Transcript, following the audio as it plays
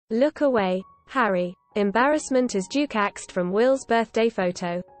Look away, Harry. Embarrassment as Duke axed from Will's birthday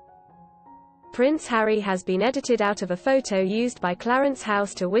photo. Prince Harry has been edited out of a photo used by Clarence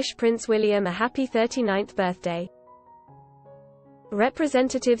House to wish Prince William a happy 39th birthday.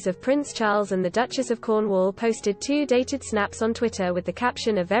 Representatives of Prince Charles and the Duchess of Cornwall posted 2 dated snaps on Twitter with the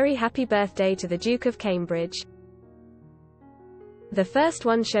caption "A very happy birthday to the Duke of Cambridge." The first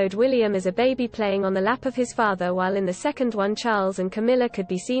one showed William as a baby playing on the lap of his father, while in the second one Charles and Camilla could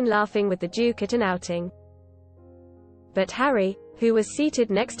be seen laughing with the Duke at an outing. But Harry, who was seated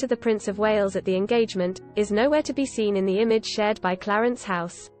next to the Prince of Wales at the engagement, is nowhere to be seen in the image shared by Clarence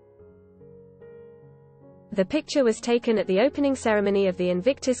House. The picture was taken at the opening ceremony of the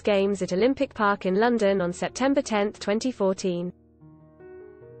Invictus Games at Olympic Park in London on September 10, 2014.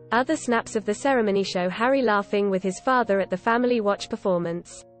 Other snaps of the ceremony show Harry laughing with his father at the Family Watch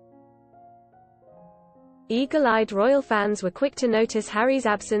performance. Eagle-eyed royal fans were quick to notice Harry's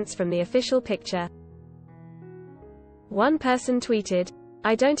absence from the official picture. One person tweeted,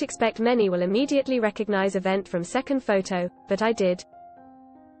 "I don't expect many will immediately recognize event from second photo, but I did.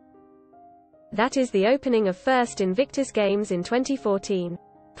 That is the opening of first Invictus Games in 2014.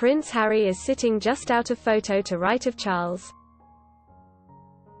 Prince Harry is sitting just out of photo to right of Charles.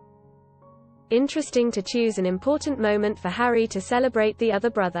 Interesting to choose an important moment for Harry to celebrate the other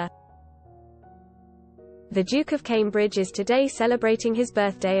brother. The Duke of Cambridge is today celebrating his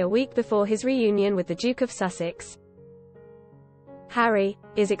birthday a week before his reunion with the Duke of Sussex. Harry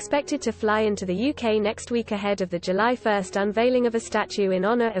is expected to fly into the UK next week ahead of the July 1 unveiling of a statue in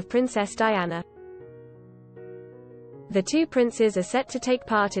honour of Princess Diana. The two princes are set to take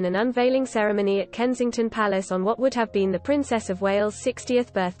part in an unveiling ceremony at Kensington Palace on what would have been the Princess of Wales'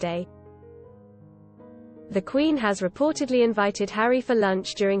 60th birthday. The Queen has reportedly invited Harry for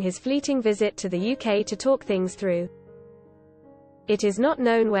lunch during his fleeting visit to the UK to talk things through. It is not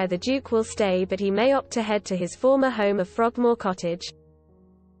known where the Duke will stay, but he may opt to head to his former home of Frogmore Cottage.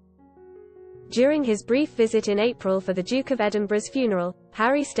 During his brief visit in April for the Duke of Edinburgh's funeral,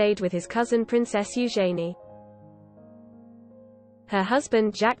 Harry stayed with his cousin Princess Eugenie, her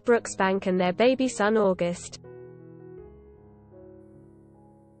husband Jack Brooksbank, and their baby son August.